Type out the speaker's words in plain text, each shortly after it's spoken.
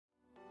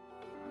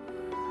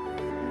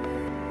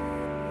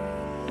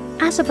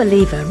As a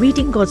believer,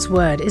 reading God's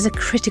Word is a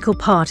critical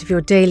part of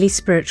your daily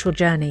spiritual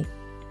journey.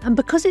 And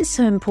because it's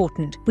so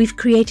important, we've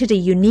created a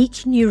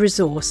unique new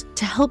resource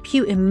to help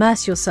you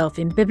immerse yourself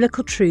in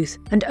biblical truth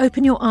and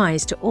open your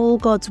eyes to all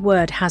God's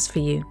Word has for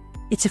you.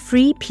 It's a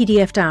free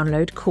PDF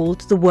download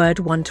called The Word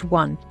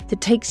 1-to-1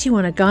 that takes you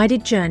on a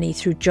guided journey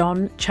through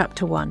John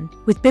chapter 1.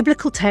 With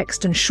biblical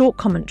text and short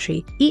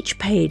commentary, each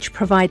page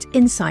provides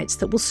insights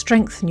that will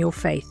strengthen your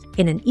faith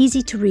in an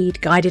easy-to-read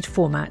guided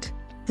format.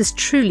 There's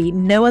truly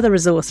no other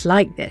resource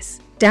like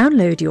this.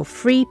 Download your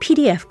free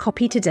PDF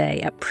copy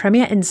today at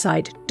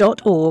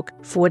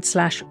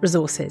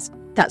premierinsight.org/resources.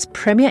 That's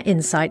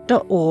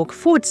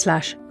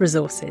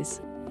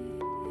premierinsight.org/resources.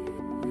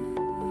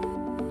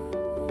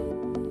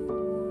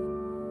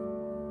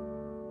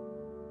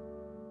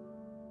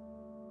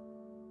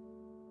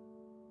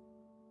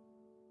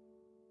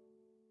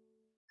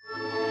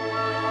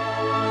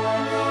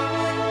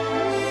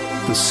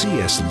 The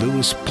C.S.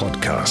 Lewis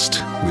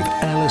Podcast with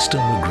Alistair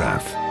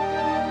McGrath.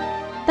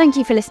 Thank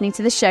you for listening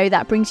to the show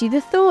that brings you the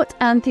thought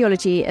and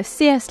theology of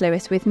C.S.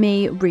 Lewis with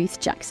me, Ruth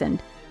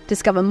Jackson.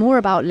 Discover more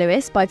about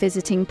Lewis by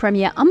visiting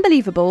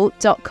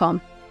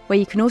premierunbelievable.com, where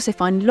you can also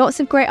find lots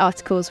of great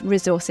articles,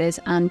 resources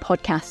and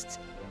podcasts.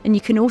 And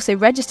you can also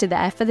register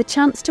there for the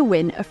chance to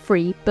win a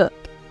free book.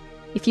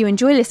 If you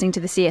enjoy listening to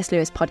the C.S.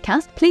 Lewis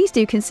Podcast, please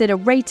do consider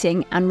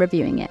rating and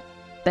reviewing it.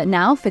 But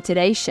now for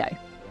today's show.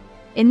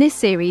 In this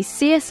series,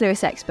 C.S.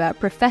 Lewis expert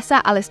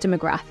Professor Alistair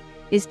McGrath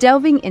is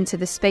delving into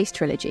the Space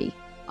Trilogy,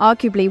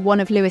 arguably one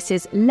of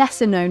Lewis's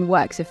lesser-known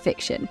works of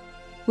fiction.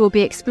 We'll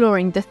be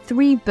exploring the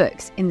 3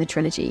 books in the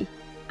trilogy: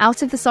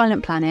 Out of the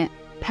Silent Planet,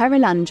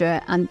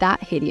 Perelandra and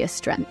That Hideous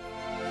Strength.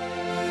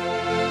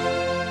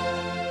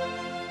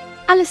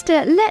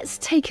 Alistair, let's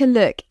take a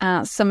look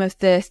at some of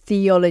the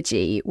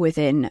theology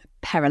within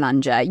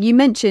Perelandra. You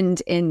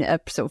mentioned in a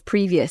sort of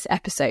previous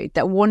episode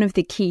that one of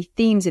the key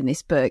themes in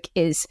this book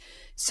is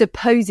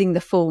supposing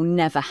the fall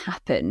never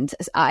happened.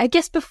 I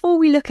guess before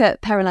we look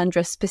at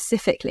Perelandra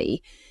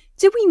specifically,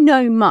 do we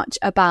know much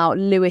about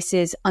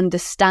Lewis's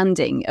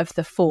understanding of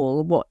the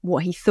fall,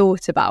 what he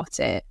thought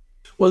about it?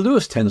 Well,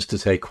 Lewis tends to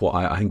take what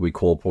I think we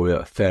call probably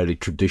a fairly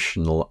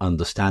traditional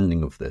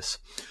understanding of this,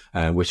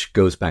 which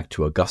goes back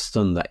to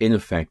Augustine, that in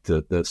effect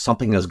that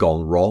something has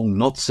gone wrong,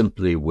 not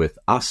simply with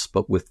us,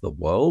 but with the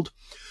world.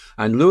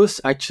 And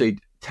Lewis actually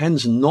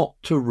tends not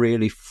to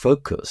really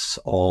focus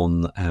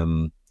on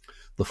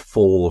the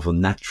fall of a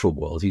natural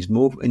world. He's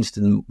more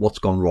interested in what's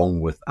gone wrong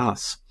with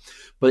us.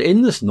 But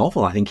in this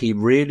novel, I think he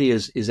really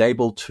is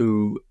able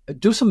to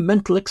do some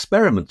mental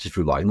experiments, if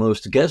you like, in other words,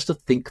 to get us to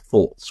think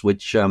thoughts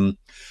which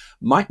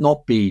might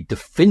not be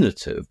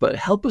definitive, but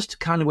help us to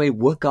kind of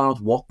work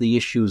out what the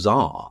issues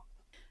are.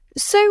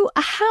 So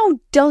how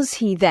does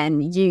he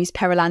then use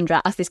Perelandra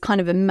as this kind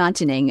of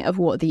imagining of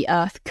what the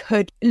Earth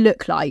could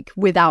look like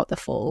without the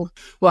fall?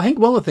 Well, I think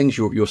one of the things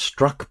you're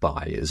struck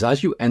by is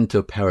as you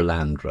enter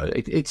Perelandra,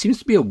 it seems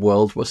to be a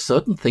world where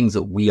certain things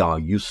that we are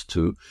used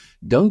to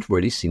don't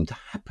really seem to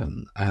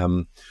happen.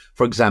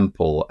 For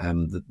example,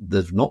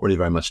 there's not really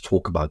very much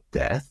talk about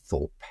death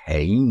or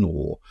pain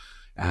or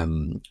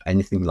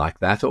anything like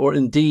that, or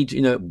indeed,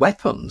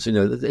 weapons.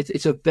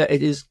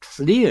 It is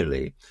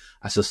clearly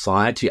a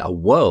society, a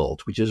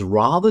world, which is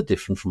rather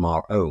different from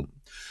our own.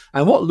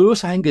 And what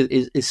Lewis, I think,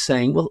 is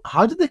saying, well,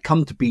 how did it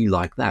come to be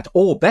like that?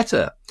 Or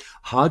better,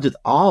 how did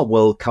our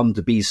world come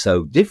to be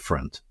so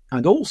different?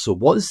 And also,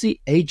 what is the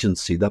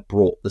agency that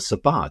brought this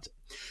about?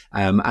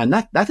 And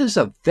that is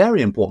a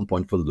very important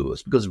point for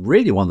Lewis, because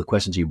really one of the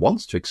questions he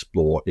wants to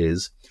explore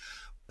is,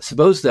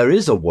 suppose there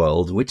is a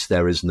world in which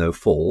there is no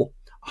fall,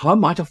 how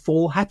might a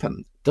fall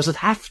happen? Does it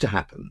have to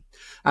happen?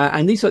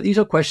 And these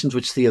are questions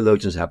which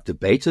theologians have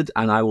debated,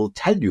 and I will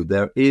tell you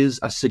there is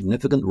a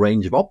significant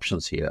range of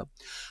options here.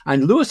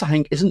 And Lewis, I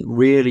think, isn't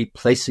really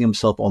placing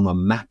himself on a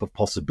map of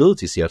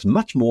possibilities here. It's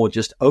much more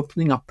just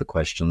opening up the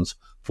questions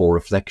for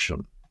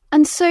reflection.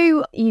 And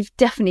so you've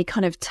definitely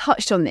kind of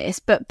touched on this,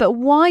 but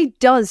why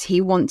does he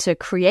want to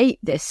create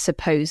this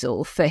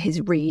supposal for his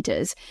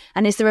readers?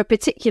 And is there a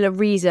particular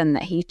reason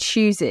that he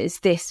chooses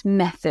this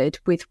method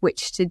with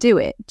which to do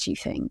it, do you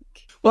think?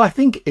 Well, I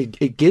think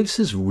it gives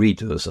his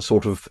readers a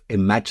sort of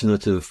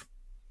imaginative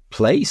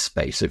play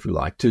space, if you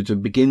like, to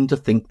begin to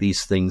think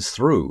these things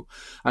through.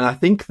 And I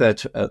think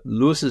that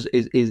Lewis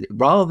is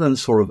rather than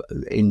sort of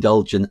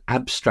indulge in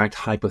abstract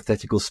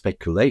hypothetical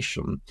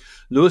speculation,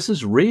 Lewis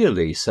is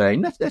really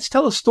saying, let's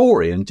tell a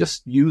story and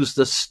just use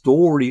the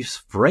story's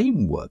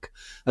framework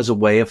as a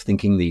way of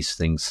thinking these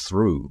things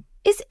through.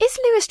 Is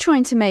Lewis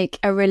trying to make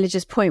a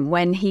religious point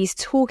when he's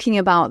talking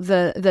about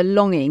the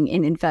longing,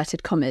 in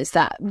inverted commas,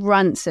 that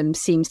Ransom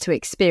seems to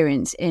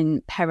experience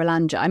in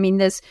Perelandra? I mean,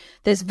 there's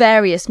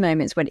various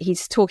moments when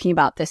he's talking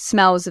about the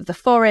smells of the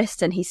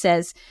forest, and he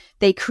says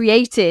they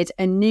created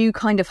a new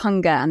kind of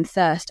hunger and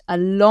thirst, a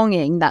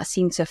longing that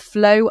seemed to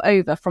flow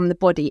over from the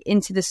body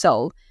into the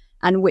soul,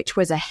 and which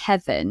was a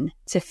heaven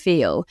to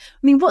feel. I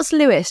mean, what's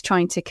Lewis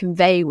trying to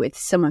convey with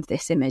some of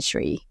this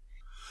imagery?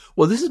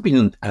 Well, this has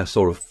been a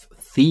sort of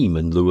theme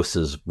in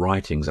Lewis's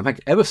writings. In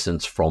fact, ever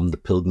since from The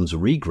Pilgrim's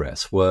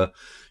Regress, where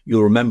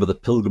you'll remember the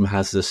pilgrim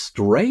has this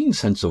strange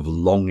sense of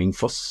longing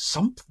for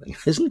something.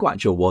 Isn't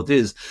quite sure what it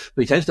is,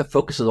 but he tends to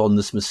focus on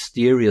this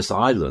mysterious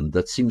island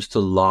that seems to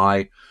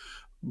lie,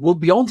 well,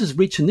 beyond his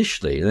reach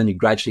initially, and then he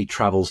gradually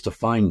travels to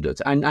find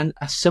it. And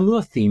a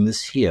similar theme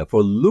is here.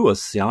 For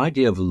Lewis, the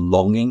idea of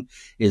longing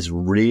is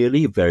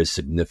really very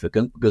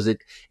significant because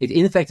it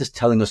in effect is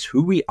telling us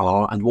who we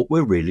are and what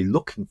we're really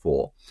looking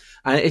for.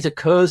 And it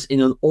occurs in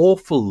an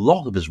awful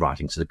lot of his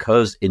writings. It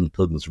occurs in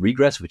Pilgrim's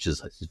Regress, which is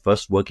his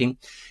first working.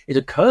 It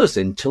occurs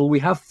in Till We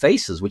Have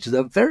Faces, which is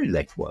a very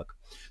late work.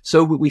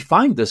 So we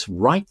find this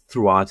right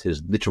throughout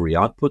his literary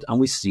output, and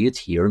we see it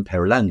here in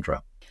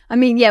Perelandra. I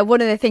mean, yeah,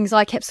 one of the things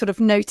I kept sort of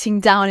noting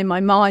down in my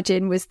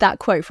margin was that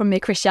quote from Mere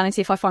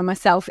Christianity: if I find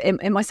myself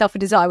in myself a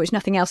desire which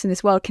nothing else in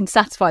this world can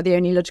satisfy, the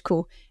only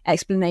logical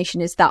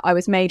explanation is that I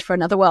was made for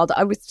another world.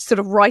 I was sort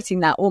of writing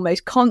that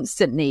almost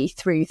constantly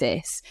through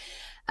this.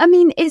 I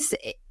mean, is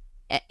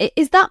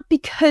that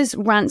because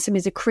Ransom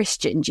is a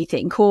Christian, do you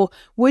think? Or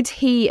would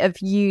he have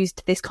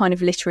used this kind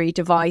of literary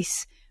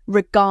device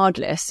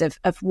regardless of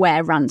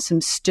where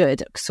Ransom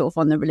stood sort of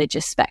on the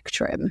religious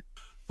spectrum?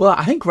 Well,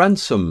 I think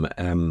Ransom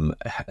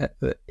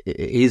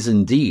is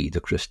indeed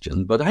a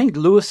Christian, but I think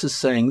Lewis is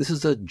saying this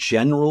is a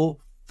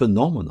general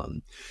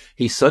phenomenon.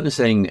 He's certainly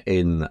saying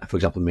in, for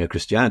example, Mere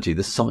Christianity,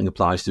 this is something that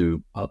applies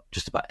to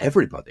just about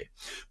everybody.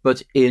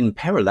 But in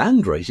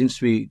Perelandra, he seems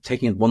to be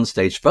taking it one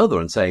stage further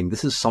and saying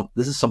this is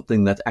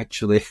something that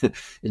actually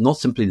is not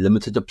simply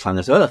limited to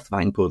planet Earth, if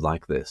I can put it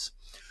like this.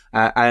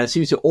 And it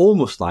seems to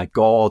almost like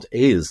God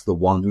is the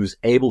one who's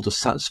able to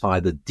satisfy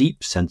the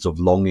deep sense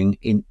of longing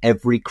in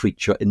every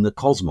creature in the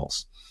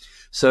cosmos.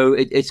 So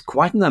it's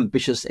quite an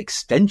ambitious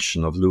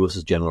extension of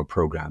Lewis's general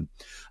program.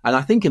 And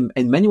I think in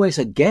many ways,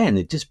 again,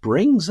 it just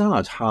brings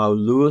out how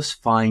Lewis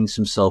finds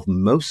himself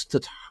most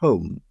at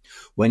home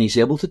when he's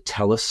able to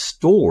tell a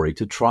story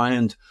to try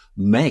and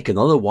make an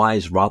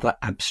otherwise rather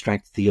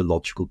abstract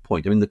theological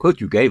point. I mean, the quote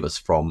you gave us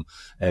from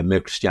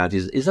Mere Christianity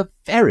is a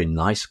very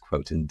nice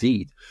quote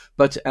indeed,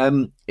 but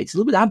it's a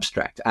little bit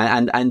abstract.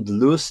 And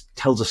Lewis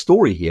tells a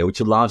story here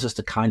which allows us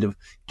to kind of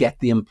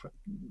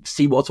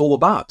see what it's all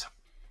about.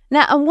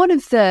 Now, and one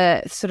of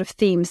the sort of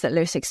themes that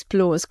Lewis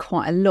explores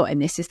quite a lot in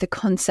this is the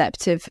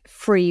concept of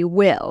free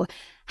will.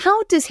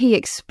 How does he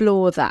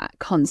explore that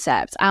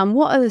concept? And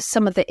what are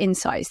some of the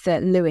insights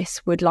that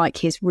Lewis would like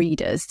his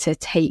readers to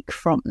take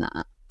from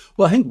that?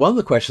 Well, I think one of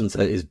the questions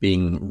that is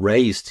being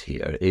raised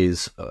here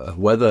is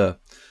whether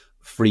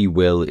free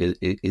will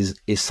is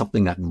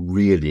something that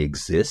really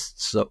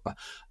exists. So,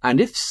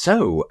 and if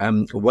so,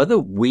 whether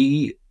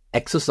we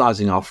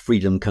exercising our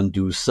freedom can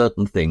do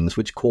certain things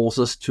which cause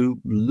us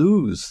to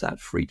lose that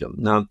freedom.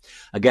 Now,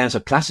 again, it's a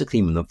classic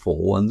theme in the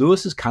fall, and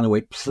Lewis is kind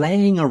of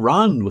playing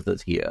around with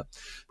it here,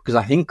 because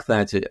I think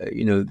that,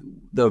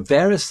 there are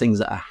various things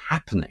that are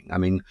happening. I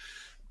mean,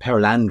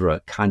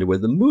 Perelandra, kind of where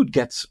the mood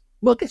gets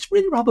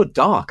really rather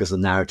dark as the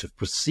narrative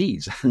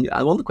proceeds. And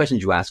one of the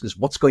questions you ask is,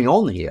 what's going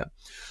on here?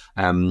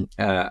 And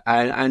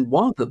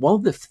one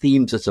of the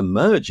themes that's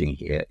emerging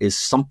here is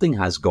something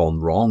has gone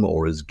wrong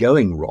or is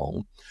going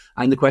wrong.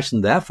 And the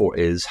question, therefore,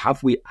 is,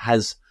 have we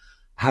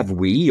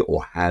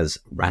or has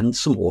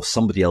Ransom or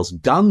somebody else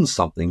done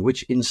something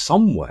which in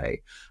some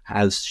way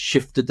has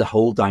shifted the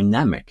whole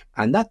dynamic?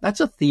 And that's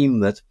a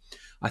theme that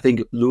I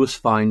think Lewis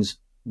finds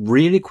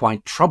really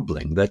quite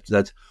troubling,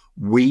 that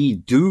we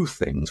do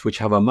things which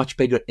have a much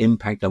bigger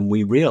impact than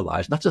we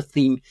realize. And that's a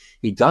theme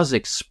he does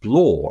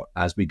explore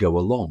as we go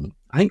along.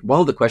 I think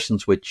one of the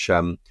questions which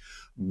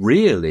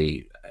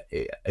really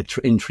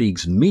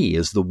intrigues me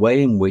is the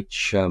way in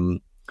which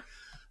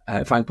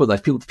if I can put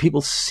that,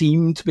 people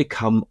seem to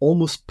become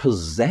almost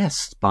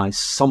possessed by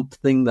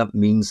something that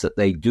means that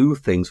they do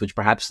things which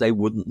perhaps they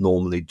wouldn't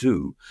normally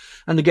do.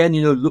 And again,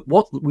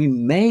 what we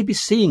may be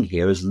seeing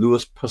here is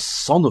Lewis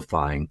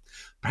personifying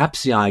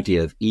perhaps the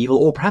idea of evil,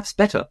 or perhaps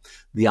better,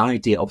 the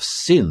idea of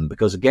sin.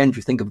 Because again, if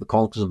you think of the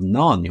Chronicles of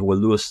Narnia, where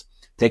Lewis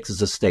takes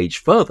us a stage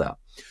further,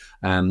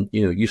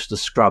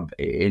 Eustace Scrubb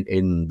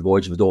in The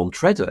Voyage of the Dawn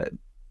Treader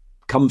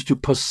comes to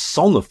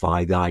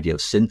personify the idea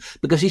of sin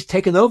because he's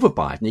taken over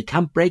by it and he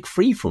can't break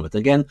free from it.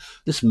 Again,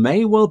 this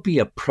may well be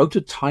a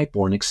prototype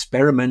or an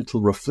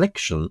experimental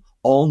reflection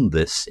on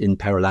this in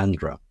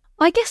Perelandra.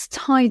 I guess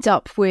tied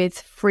up with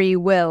free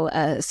will,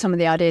 some of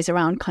the ideas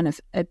around kind of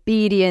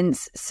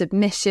obedience,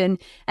 submission,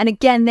 and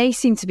again, they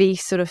seem to be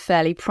sort of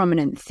fairly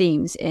prominent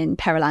themes in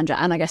Perelandra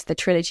and I guess the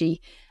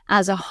trilogy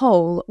as a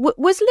whole.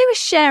 Was Lewis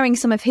sharing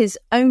some of his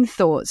own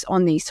thoughts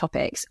on these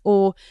topics,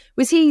 or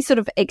was he sort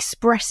of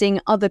expressing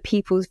other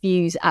people's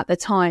views at the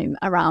time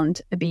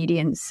around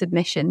obedience,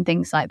 submission,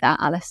 things like that,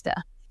 Alistair?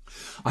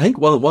 I think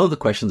one of the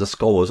questions that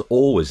scholars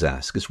always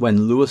ask is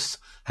when Lewis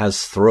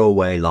has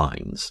throwaway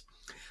lines,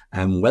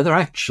 and whether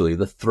actually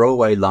the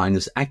throwaway line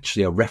is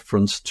actually a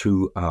reference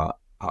to a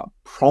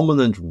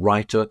prominent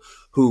writer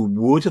who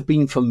would have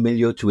been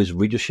familiar to his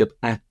readership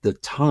at the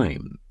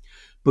time.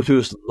 but who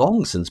has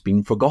long since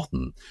been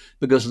forgotten,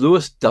 because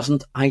Lewis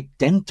doesn't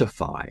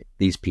identify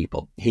these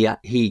people.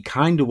 He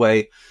kind of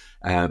way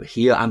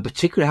here, and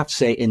particularly I have to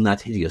say in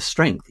that hideous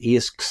strength, he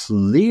is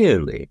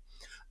clearly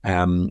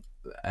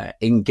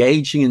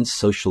engaging in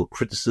social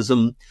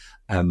criticism,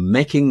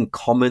 making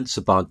comments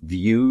about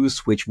views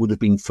which would have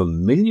been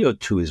familiar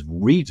to his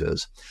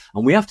readers.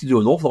 And we have to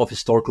do an awful lot of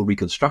historical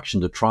reconstruction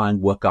to try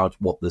and work out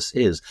what this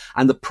is.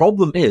 And the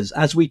problem is,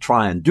 as we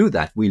try and do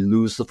that, we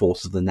lose the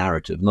force of the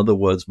narrative. In other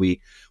words,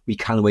 we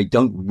kind of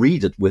don't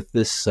read it with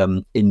this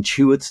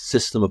intuitive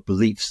system of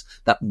beliefs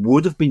that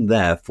would have been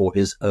there for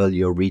his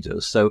earlier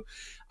readers. So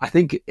I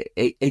think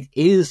it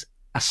is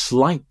a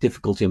slight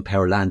difficulty in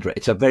Perelandra.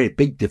 It's a very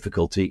big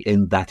difficulty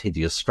in that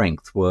hideous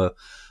strength, where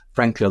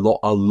frankly, a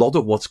lot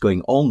of what's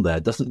going on there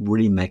doesn't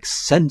really make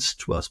sense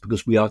to us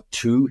because we are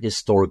too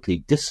historically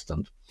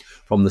distant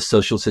from the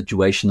social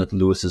situation that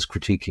Lewis is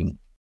critiquing.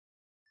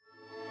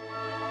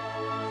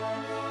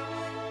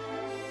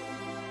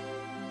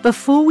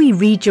 Before we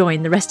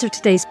rejoin the rest of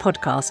today's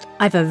podcast,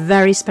 I have a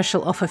very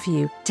special offer for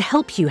you to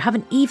help you have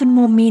an even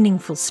more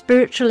meaningful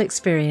spiritual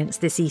experience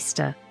this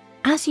Easter.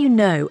 As you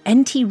know,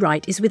 N.T.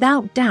 Wright is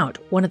without doubt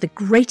one of the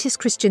greatest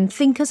Christian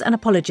thinkers and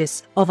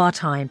apologists of our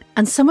time,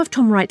 and some of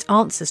Tom Wright's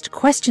answers to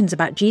questions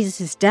about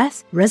Jesus'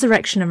 death,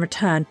 resurrection and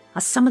return are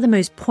some of the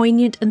most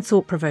poignant and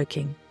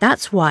thought-provoking.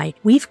 That's why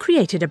we've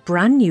created a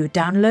brand new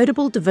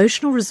downloadable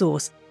devotional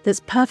resource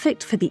that's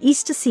perfect for the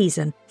Easter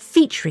season,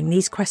 featuring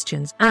these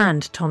questions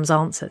and Tom's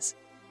answers.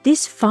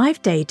 This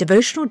 5-day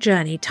devotional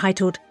journey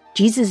titled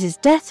Jesus'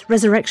 Death,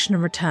 Resurrection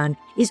and Return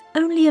is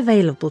only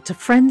available to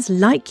friends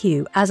like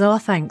you as our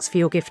thanks for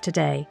your gift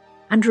today.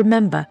 And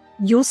remember,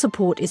 your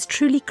support is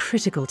truly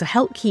critical to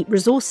help keep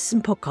resources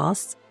and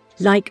podcasts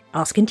like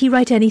Ask N.T.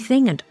 Wright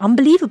Anything and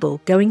Unbelievable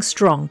going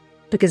strong,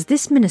 because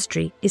this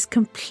ministry is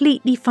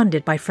completely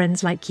funded by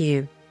friends like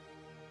you.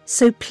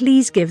 So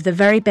please give the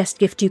very best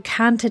gift you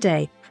can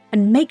today,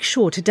 and make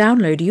sure to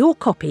download your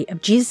copy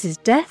of Jesus'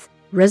 Death,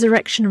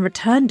 Resurrection and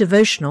Return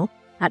devotional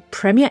at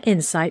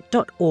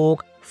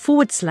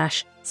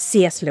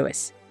premierinsight.org/C.S.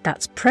 Lewis.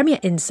 That's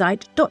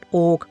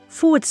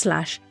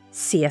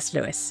premierinsight.org/C.S.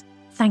 Lewis.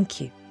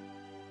 Thank you.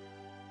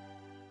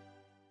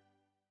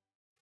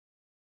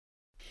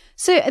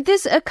 So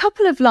there's a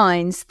couple of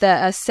lines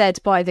that are said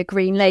by the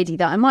Green Lady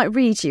that I might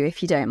read you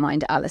if you don't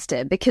mind,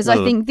 Alistair, because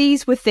I think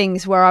these were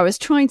things where I was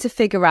trying to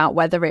figure out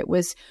whether it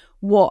was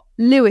what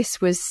Lewis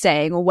was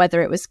saying or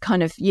whether it was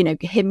kind of,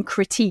 him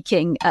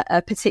critiquing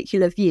a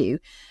particular view.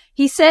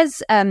 He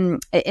says in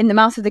the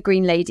mouth of the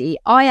Green Lady,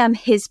 I am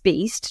his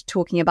beast,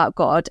 talking about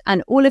God,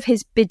 and all of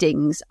his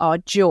biddings are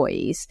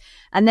joys.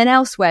 And then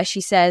elsewhere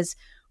she says,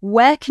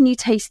 where can you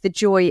taste the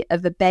joy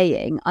of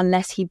obeying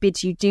unless he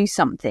bids you do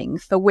something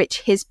for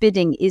which his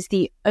bidding is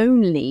the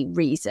only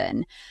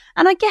reason?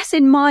 And I guess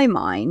in my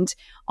mind,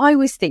 I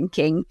was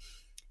thinking,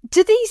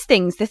 do these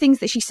things, the things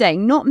that she's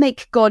saying, not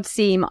make God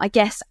seem, I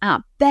guess,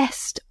 at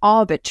best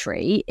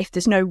arbitrary if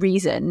there's no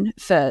reason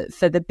for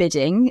the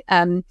bidding,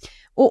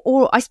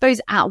 or I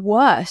suppose at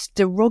worst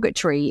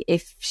derogatory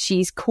if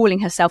she's calling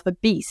herself a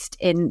beast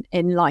in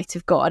light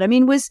of God? I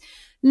mean, was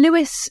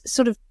Lewis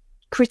sort of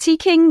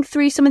critiquing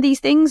through some of these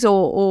things,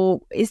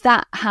 or is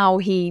that how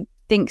he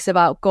thinks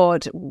about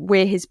God?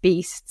 We're his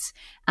beasts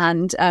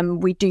and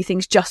we do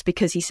things just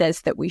because he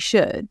says that we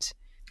should.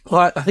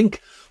 Well, I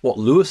think what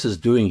Lewis is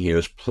doing here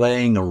is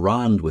playing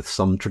around with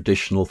some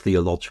traditional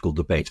theological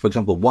debates. For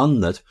example,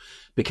 one that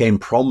became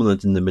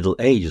prominent in the Middle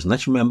Ages. And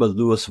let's remember,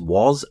 Lewis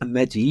was a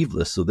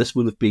medievalist, so this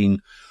would have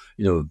been,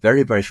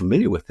 very, very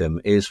familiar with him,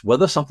 is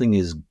whether something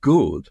is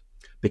good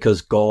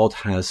because God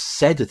has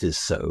said it is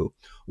so,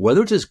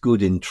 whether it is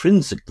good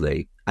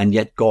intrinsically, and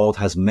yet God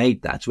has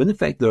made that. So in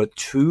effect, there are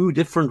two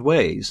different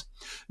ways,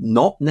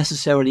 not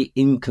necessarily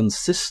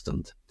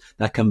inconsistent,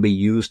 that can be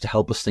used to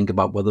help us think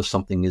about whether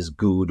something is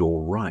good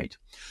or right.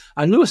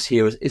 And Lewis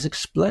here is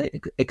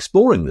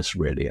exploring this,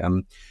 really.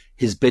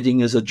 His bidding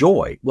is a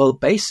joy. Well,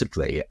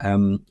 basically,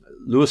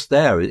 Lewis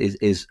there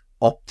is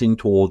opting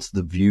towards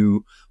the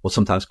view, what's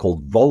sometimes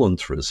called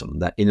voluntarism,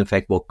 that in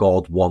effect what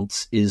God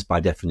wants is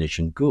by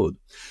definition good.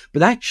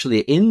 But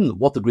actually in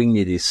what the Green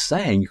Lady is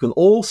saying, you can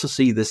also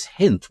see this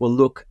hint. Well,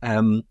 look,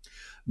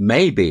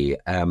 maybe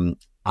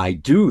I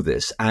do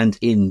this, and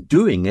in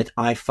doing it,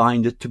 I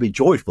find it to be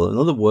joyful. In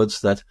other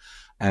words, that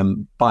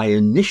by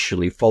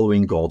initially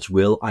following God's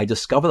will, I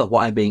discover that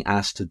what I'm being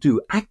asked to do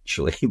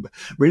actually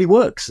really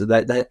works.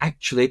 That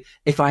actually,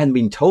 if I hadn't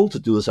been told to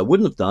do this, I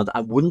wouldn't have done it.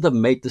 I wouldn't have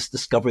made this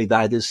discovery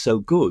that it is so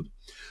good.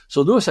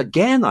 So Lewis,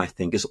 again, I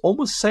think, is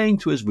almost saying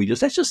to his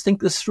readers, let's just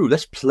think this through.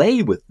 Let's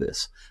play with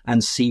this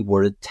and see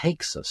where it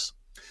takes us.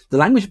 The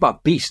language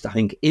about beast, I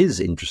think, is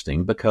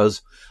interesting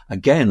because,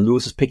 again,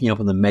 Lewis is picking up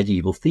on the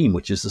medieval theme,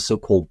 which is the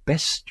so-called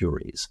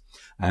bestiaries,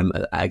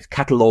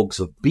 catalogues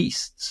of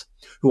beasts,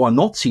 who are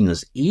not seen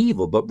as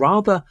evil, but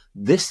rather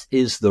this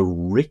is the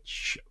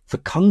rich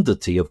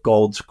fecundity of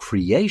God's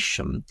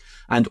creation,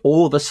 and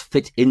all of us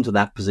fit into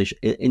that position,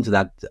 into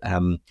that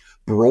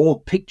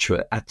broad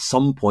picture at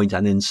some point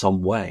and in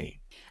some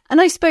way.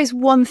 And I suppose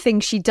one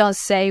thing she does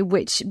say,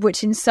 which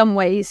in some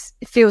ways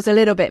feels a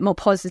little bit more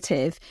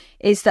positive,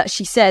 is that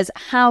she says,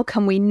 how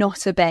can we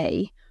not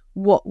obey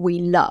what we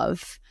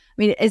love?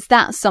 I mean, is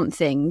that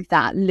something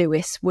that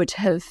Lewis would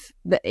have,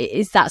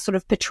 is that sort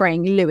of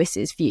portraying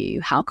Lewis's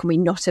view? How can we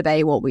not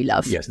obey what we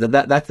love? Yes,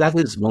 that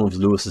is one of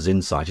Lewis's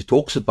insights. He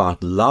talks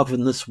about love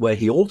in this way.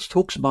 He also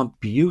talks about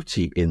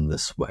beauty in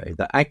this way,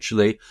 that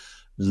actually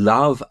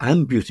love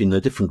and beauty in their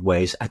different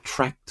ways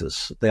attract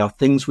us. They are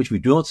things which we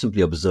do not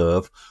simply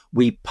observe,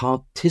 we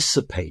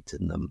participate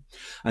in them.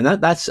 And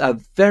that's a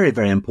very,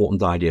 very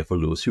important idea for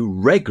Lewis, who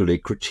regularly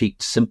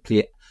critiqued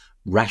simply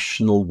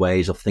rational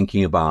ways of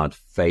thinking about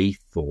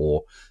faith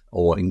or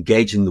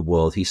engaging the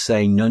world. He's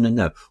saying,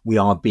 no, we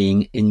are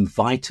being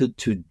invited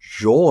to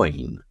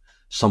join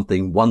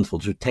something wonderful,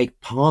 to take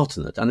part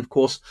in it. And of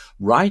course,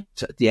 right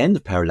at the end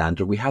of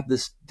Perelandra, we have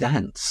this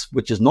dance,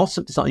 which is not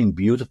simply something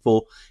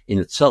beautiful in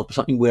itself, but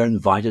something we're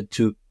invited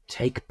to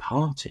take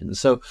part in.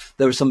 So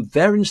there are some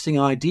very interesting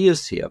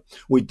ideas here.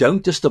 We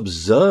don't just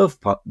observe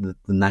the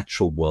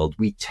natural world,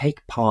 we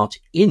take part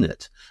in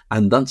it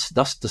and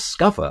thus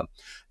discover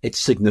its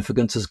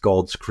significance as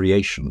God's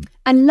creation.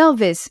 And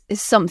love is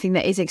something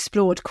that is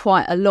explored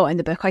quite a lot in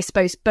the book, I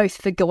suppose, both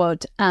for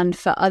God and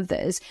for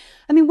others.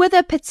 I mean, were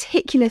there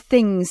particular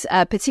things,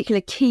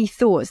 particular key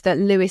thoughts that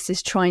Lewis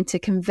is trying to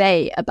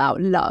convey about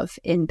love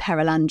in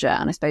Perelandra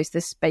and I suppose the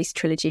Space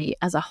Trilogy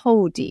as a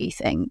whole, do you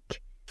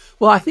think?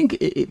 Well, I think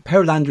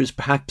Perelandra is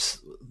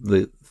perhaps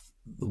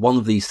one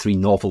of these three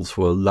novels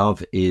where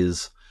love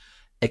is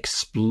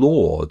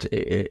explored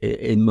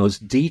in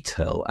most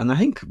detail. And I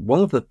think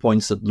one of the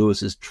points that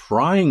Lewis is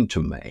trying to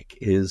make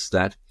is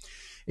that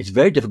it's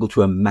very difficult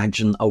to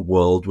imagine a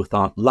world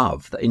without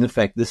love. That in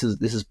effect, this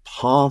is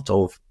part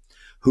of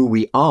who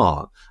we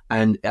are.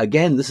 And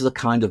again, this is a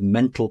kind of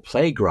mental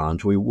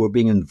playground where we're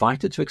being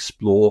invited to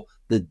explore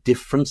the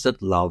difference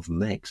that love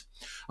makes.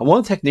 And one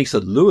of the techniques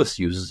that Lewis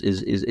uses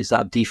is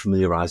that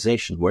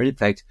defamiliarization, where in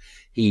fact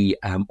he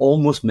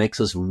almost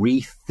makes us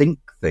rethink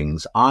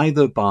things,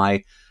 either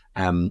by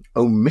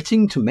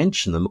omitting to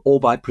mention them or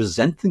by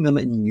presenting them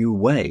in new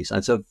ways. And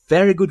it's a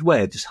very good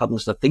way of just helping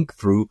us to think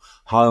through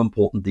how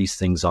important these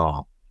things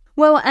are.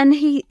 Well, and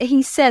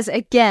he says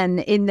again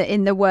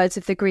in the words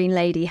of the Green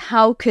Lady,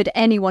 how could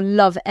anyone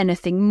love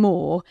anything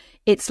more?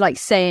 It's like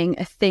saying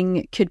a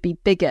thing could be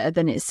bigger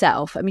than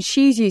itself. I mean,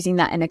 she's using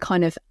that in a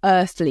kind of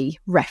earthly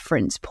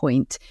reference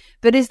point.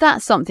 But is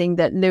that something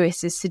that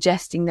Lewis is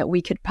suggesting that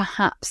we could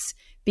perhaps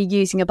be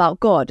using about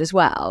God as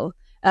well?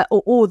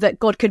 Or that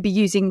God could be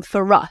using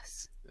for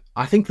us?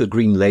 I think the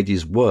Green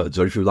Lady's words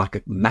are, if you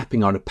like,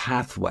 mapping out a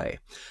pathway.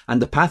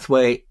 And the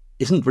pathway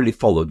isn't really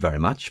followed very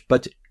much,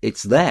 but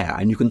it's there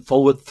and you can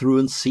follow it through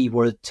and see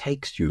where it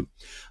takes you.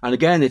 And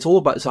again, it's all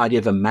about this idea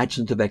of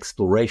imaginative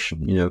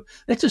exploration.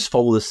 Let's just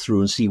follow this through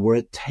and see where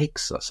it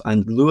takes us.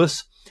 And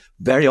Lewis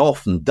very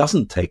often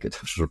doesn't take it,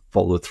 sort of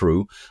follow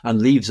through,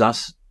 and leaves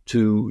us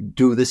to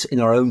do this in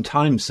our own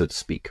time, so to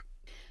speak.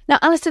 Now,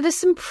 Alistair, there's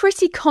some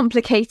pretty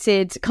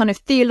complicated kind of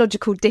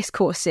theological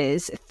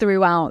discourses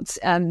throughout,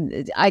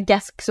 I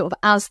guess, sort of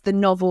as the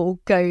novel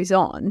goes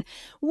on.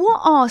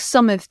 What are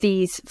some of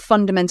these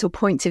fundamental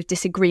points of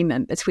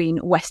disagreement between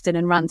Weston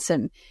and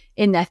Ransom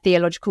in their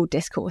theological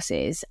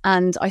discourses?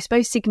 And I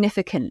suppose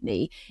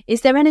significantly, is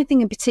there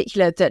anything in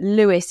particular that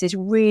Lewis is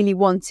really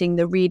wanting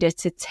the reader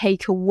to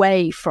take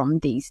away from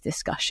these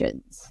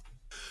discussions?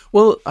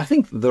 Well, I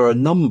think there are a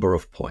number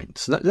of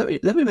points. Let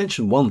me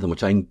mention one of them,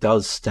 which I think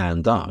does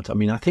stand out. I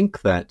mean, I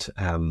think that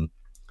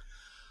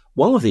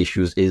one of the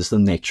issues is the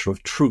nature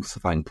of truth,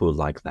 if I can put it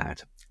like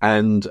that.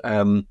 And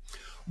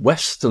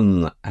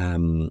Weston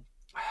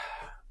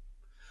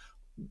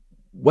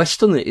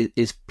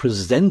is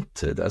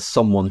presented as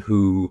someone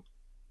who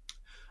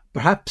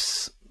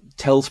perhaps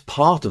tells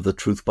part of the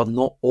truth, but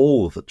not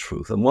all of the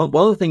truth. And one of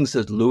the things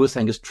that Lewis, I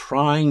think, is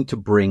trying to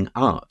bring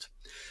out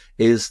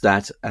is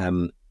that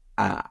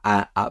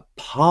a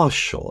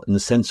partial, in the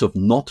sense of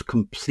not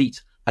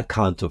complete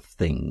account of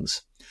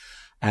things,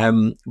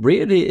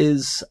 really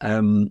is,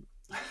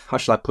 how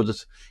shall I put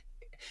it,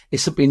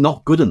 is simply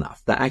not good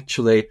enough. That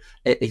actually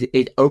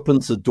it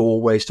opens the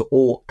doorways to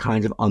all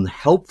kinds of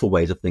unhelpful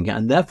ways of thinking,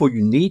 and therefore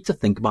you need to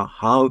think about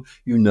how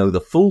you know the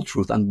full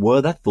truth and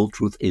where that full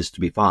truth is to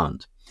be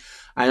found.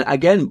 And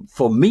again,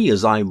 for me,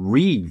 as I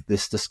read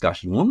this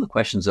discussion, one of the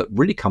questions that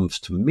really comes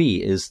to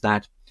me is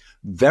that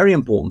very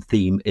important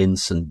theme in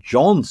St.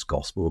 John's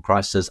Gospel, where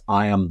Christ says,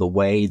 I am the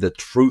way, the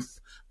truth,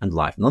 and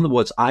life. In other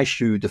words, I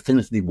show you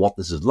definitively what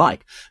this is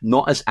like,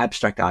 not as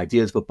abstract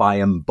ideas, but by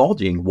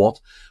embodying what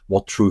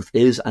truth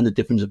is and the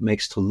difference it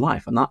makes to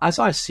life. And as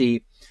I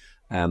see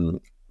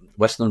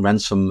Weston and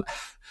Ransom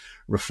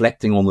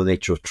reflecting on the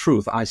nature of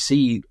truth, I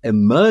see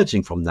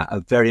emerging from that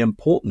a very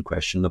important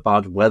question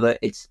about whether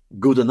it's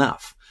good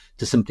enough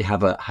to simply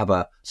have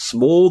a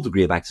small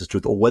degree of access to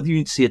truth, or whether you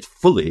need to see it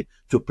fully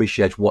to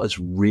appreciate what it's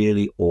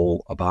really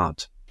all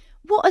about.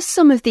 What are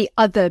some of the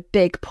other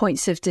big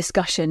points of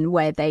discussion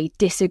where they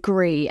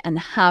disagree and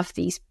have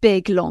these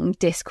big, long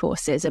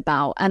discourses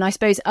about? And I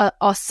suppose,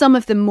 are some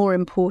of them more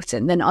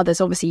important than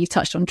others? Obviously, you've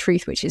touched on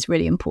truth, which is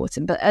really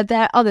important. But are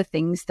there other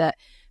things that,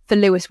 for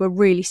Lewis, were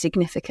really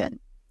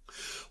significant?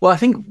 Well, I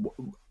think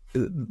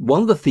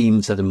one of the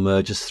themes that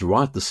emerges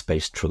throughout the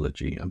Space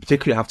trilogy, and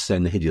particularly I have to say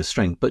in The Hideous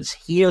Strength, but it's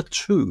here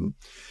too,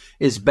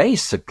 is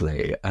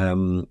basically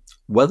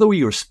whether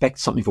we respect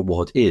something for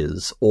what it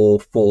is or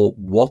for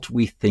what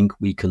we think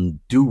we can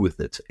do with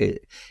it,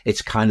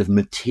 its kind of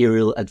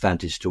material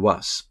advantage to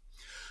us.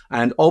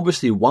 And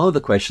obviously one of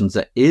the questions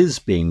that is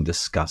being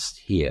discussed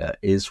here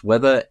is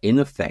whether, in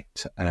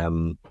effect,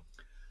 how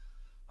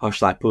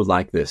shall I put it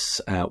like this,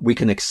 we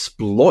can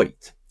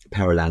exploit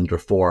Perelandra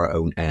for our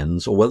own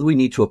ends, or whether we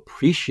need to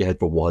appreciate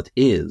for what it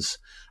is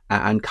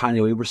and kind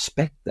of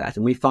respect that.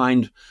 And we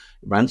find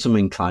Ransom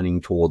inclining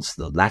towards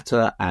the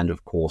latter and,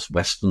 of course,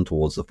 Weston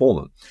towards the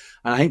former.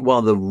 And I think one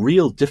of the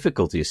real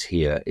difficulties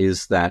here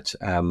is that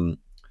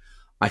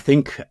I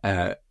think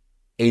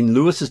in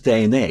Lewis's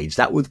day and age,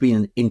 that would be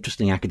an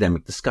interesting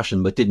academic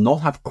discussion, but did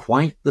not have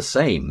quite the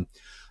same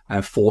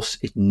force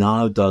it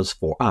now does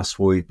for us,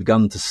 where we've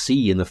begun to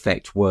see, in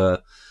effect, where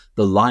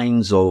the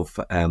lines of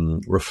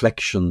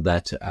reflection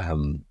that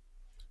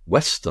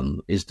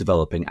Weston is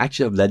developing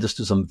actually have led us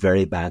to some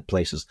very bad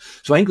places.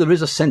 So I think there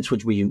is a sense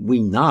which we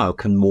now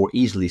can more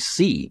easily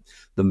see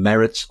the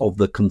merits of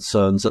the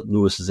concerns that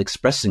Lewis is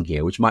expressing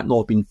here, which might not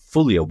have been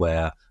fully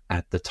aware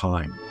at the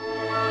time.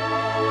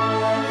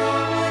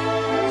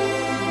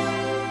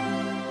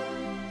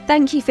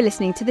 Thank you for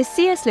listening to the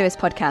C.S. Lewis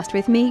podcast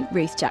with me,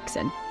 Ruth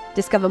Jackson.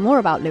 Discover more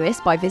about Lewis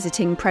by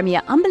visiting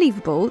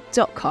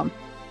premierunbelievable.com,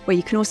 where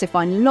you can also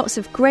find lots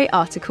of great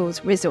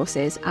articles,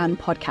 resources and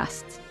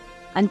podcasts.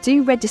 And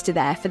do register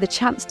there for the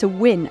chance to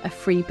win a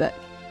free book.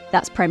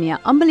 That's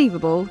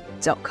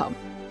premierunbelievable.com.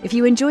 If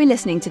you enjoy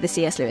listening to the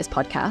C.S. Lewis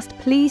podcast,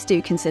 please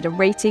do consider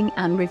rating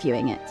and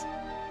reviewing it.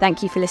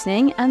 Thank you for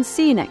listening and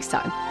see you next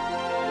time.